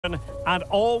and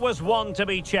always one to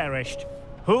be cherished.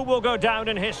 Who will go down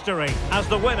in history as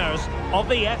the winners of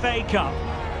the FA Cup?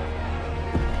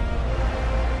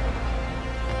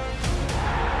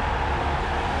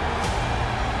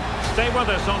 Stay with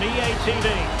us on EA TV.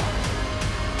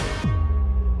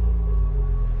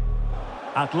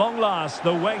 At long last,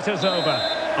 the wait is over.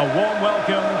 A warm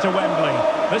welcome to Wembley.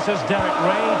 This is Derek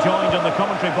Ray, joined in the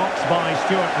commentary box by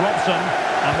Stuart Robson,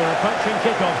 and we're approaching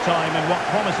kick-off time in what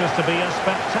promises to be a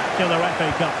spectacular FA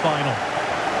Cup final.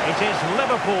 It is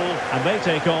Liverpool, and they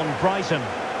take on Brighton.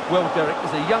 Well, Derek,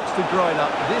 as a youngster growing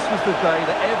up, this was the day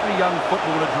that every young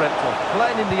footballer dreamt of.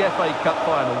 Playing in the FA Cup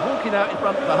final, walking out in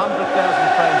front of 100,000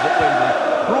 fans at Wembley,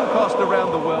 broadcast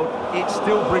around the world, it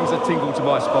still brings a tingle to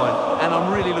my spine. And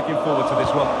I'm really looking forward to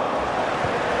this one.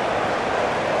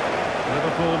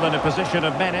 Liverpool in a position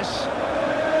of menace.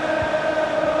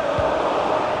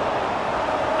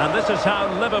 And this is how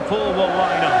Liverpool will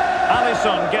line up.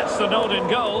 Alisson gets the nod in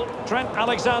goal. Trent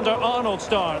Alexander-Arnold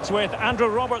starts with Andrew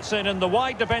Robertson in the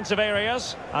wide defensive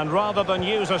areas. And rather than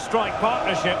use a strike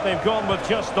partnership, they've gone with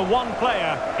just the one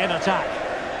player in attack.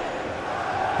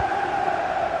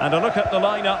 And a look at the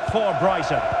lineup for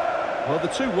Brighton. Well, the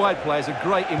two wide players are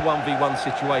great in 1v1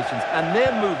 situations, and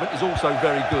their movement is also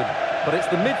very good. But it's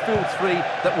the midfield three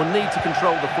that will need to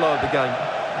control the flow of the game.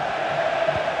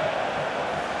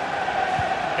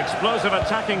 Explosive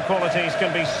attacking qualities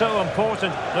can be so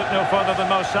important. Look no further than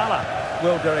Mo Salah.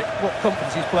 Well, Derek, what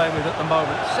confidence he's playing with at the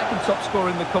moment. Second top scorer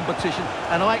in the competition,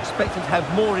 and I expect him to have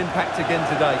more impact again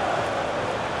today.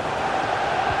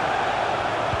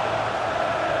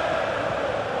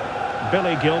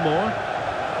 Billy Gilmore.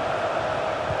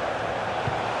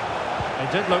 It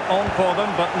did look on for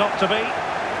them, but not to be.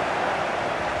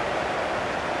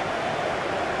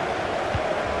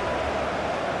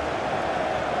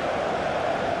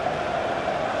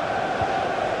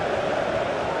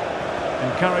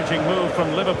 Encouraging move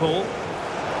from Liverpool.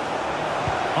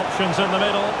 Options in the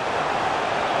middle.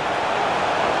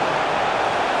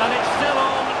 And it's still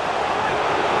on.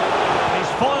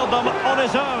 He's foiled them on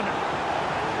his own.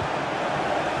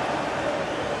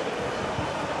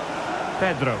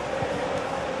 Pedro.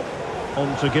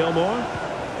 On to Gilmore.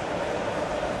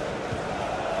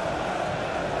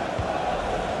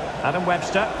 Adam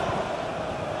Webster.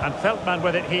 And Feldman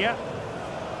with it here.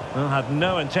 Well, had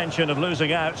no intention of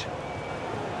losing out.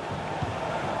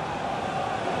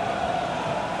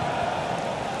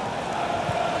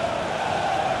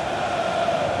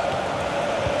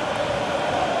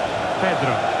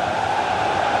 Pedro.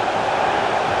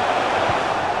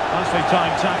 Nicely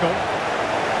timed tackle.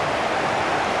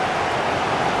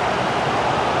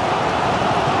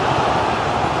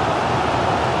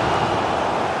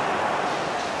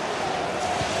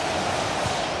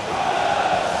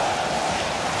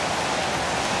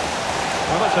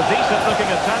 Well, it's a decent looking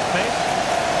attack pace.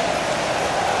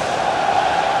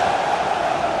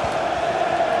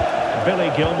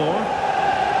 Billy Gilmore.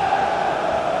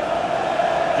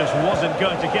 Just wasn't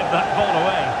going to give that ball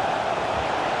away.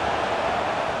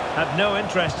 Had no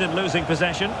interest in losing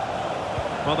possession.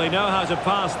 Well, they know how to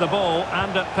pass the ball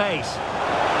and at pace.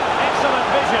 Excellent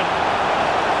vision.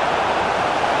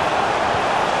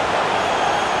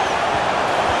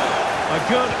 A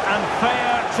good and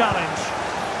fair challenge.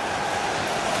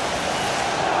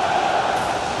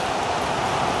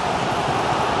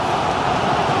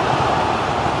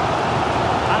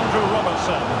 Andrew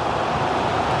Robertson.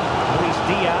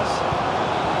 Diaz.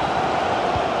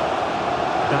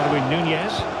 Darwin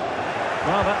Nunez.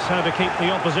 Well, that's how to keep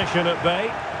the opposition at bay.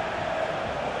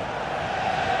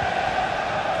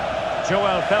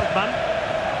 Joel Feldman.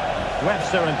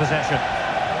 Webster in possession.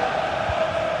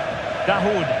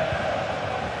 Dahoud.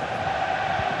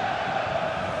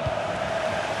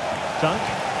 Dunk.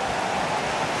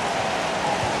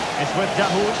 It's with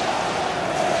Dahoud.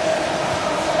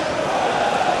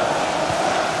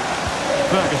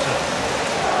 Ferguson.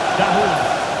 Dahoud.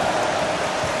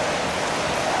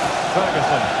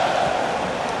 Ferguson.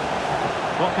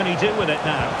 What can he do with it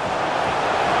now?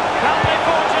 Can they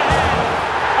forge ahead?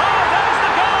 Oh, there's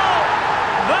the goal!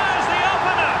 There's the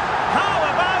opener! How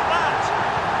about that?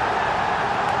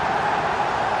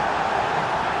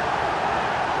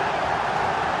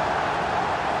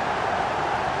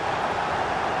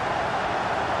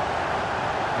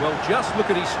 Well, just look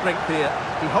at his strength here.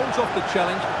 He holds off the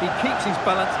challenge, he keeps his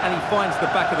balance, and he finds the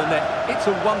back of the net. It's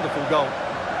a wonderful goal.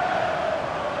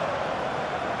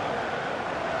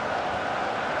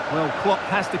 Well, Klopp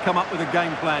has to come up with a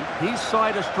game plan. His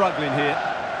side are struggling here.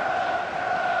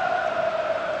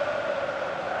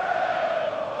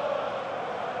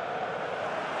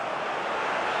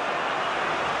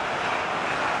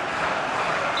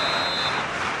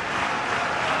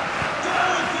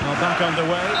 Well, back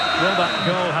underway. Will that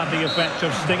goal have the effect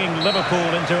of stinging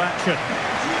Liverpool into action?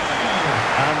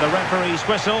 And the referee's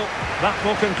whistle. That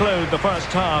will conclude the first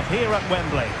half here at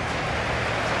Wembley.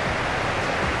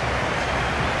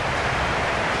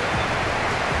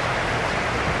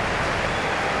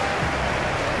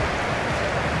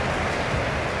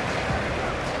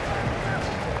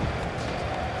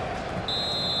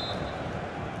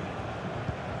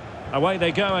 Away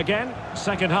they go again.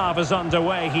 Second half is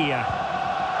underway here.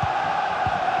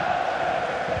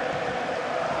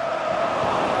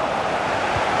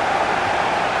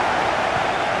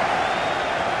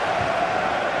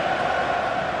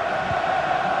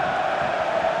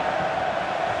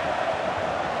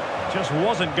 Just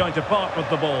wasn't going to part with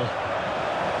the ball.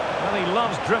 Well, he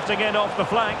loves drifting in off the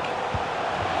flank.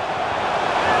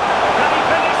 Can he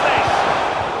finish this?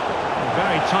 A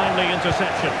very timely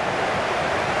interception.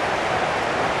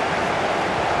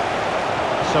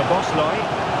 Szoboszlai.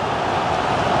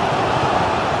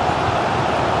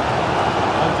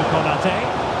 On to Konate.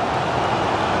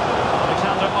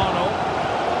 Alexander-Arnold.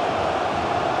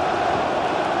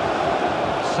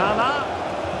 Salah.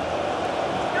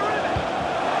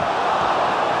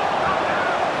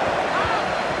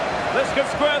 This could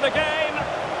square the game.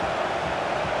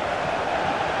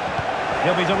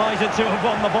 He'll be delighted to have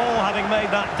won the ball, having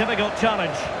made that difficult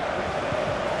challenge.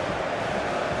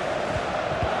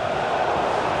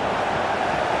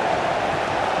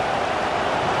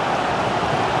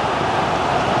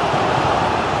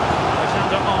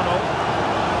 Alexander-Arnold.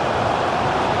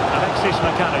 Alexis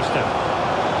McAllister.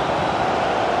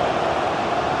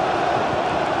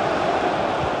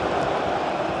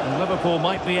 And Liverpool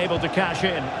might be able to cash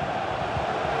in.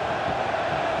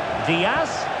 Diaz.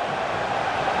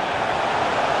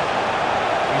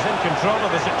 He's in control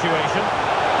of the situation.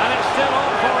 And it's still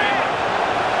on for him.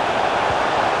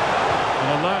 An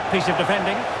alert piece of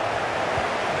defending.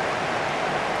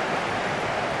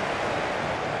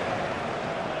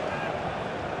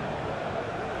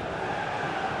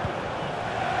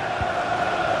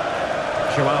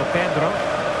 João Pedro.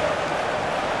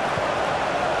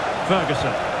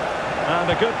 Ferguson. And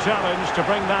a good challenge to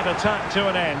bring that attack to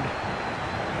an end.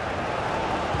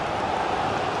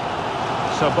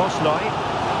 Szoboszlai.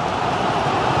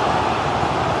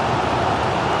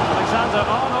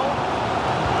 Alexander-Arnold.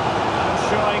 And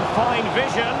showing fine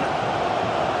vision.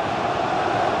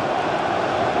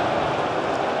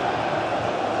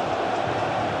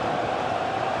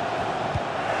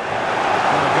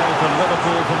 And a goal from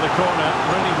Liverpool from the corner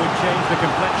really would change the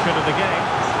complexion of the game.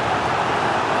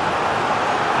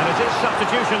 And it is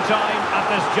substitution time at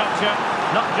this juncture,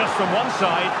 not just from one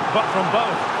side, but from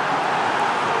both.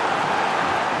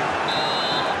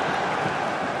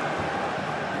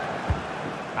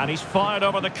 And he's fired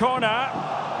over the corner.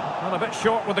 Well, a bit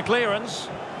short with the clearance.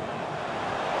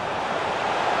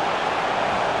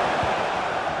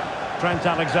 Trent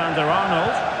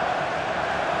Alexander-Arnold.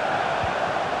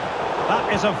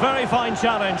 That is a very fine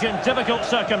challenge in difficult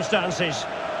circumstances.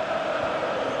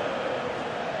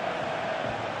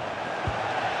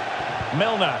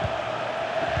 Milner.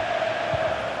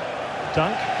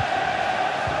 Dunk.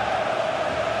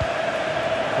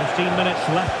 15 minutes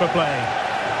left for play.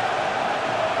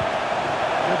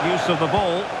 Good use of the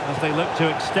ball as they look to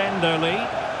extend their lead.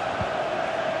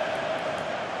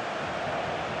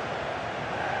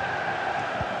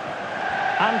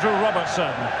 Andrew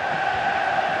Robertson.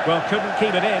 Well, couldn't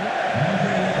keep it in.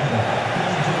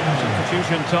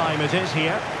 Substitution time it is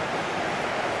here.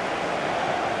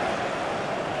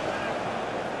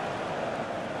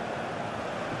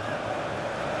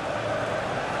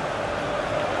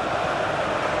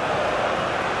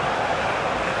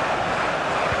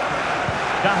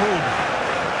 Dahoud.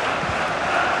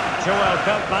 Joel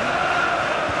Veltman.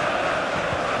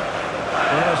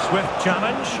 Well, a swift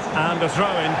challenge and a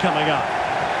throw-in coming up.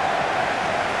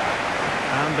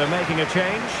 And they're making a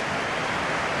change.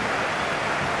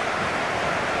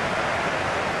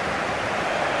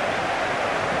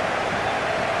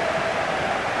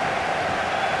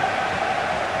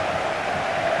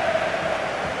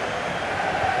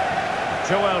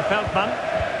 Joel Veltman.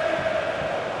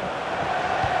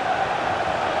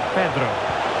 Pedro.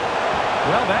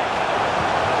 Welbeck.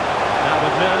 Now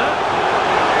with Milner.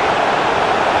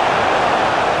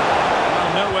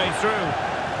 Well, no way through.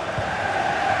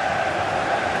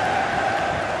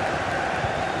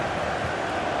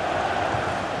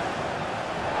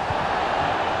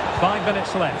 Five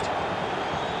minutes left.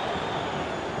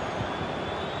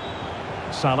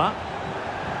 Salah.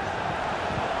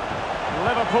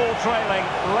 Liverpool trailing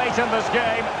late in this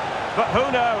game, but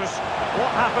who knows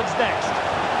what happens next.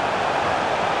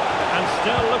 And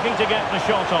Still looking to get the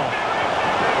shot off.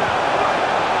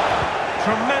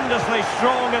 Tremendously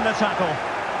strong in the tackle.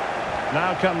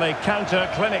 Now can they counter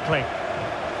clinically?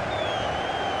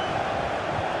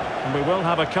 And we will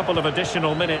have a couple of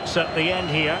additional minutes at the end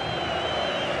here.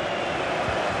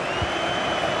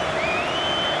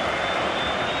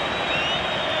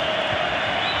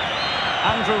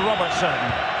 Andrew Robertson.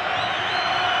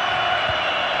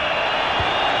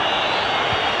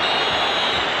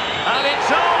 And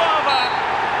it's all over.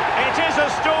 It is a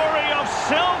story of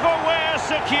silverware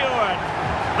secured.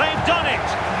 They've done it.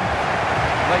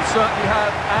 They certainly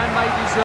have, and they deserve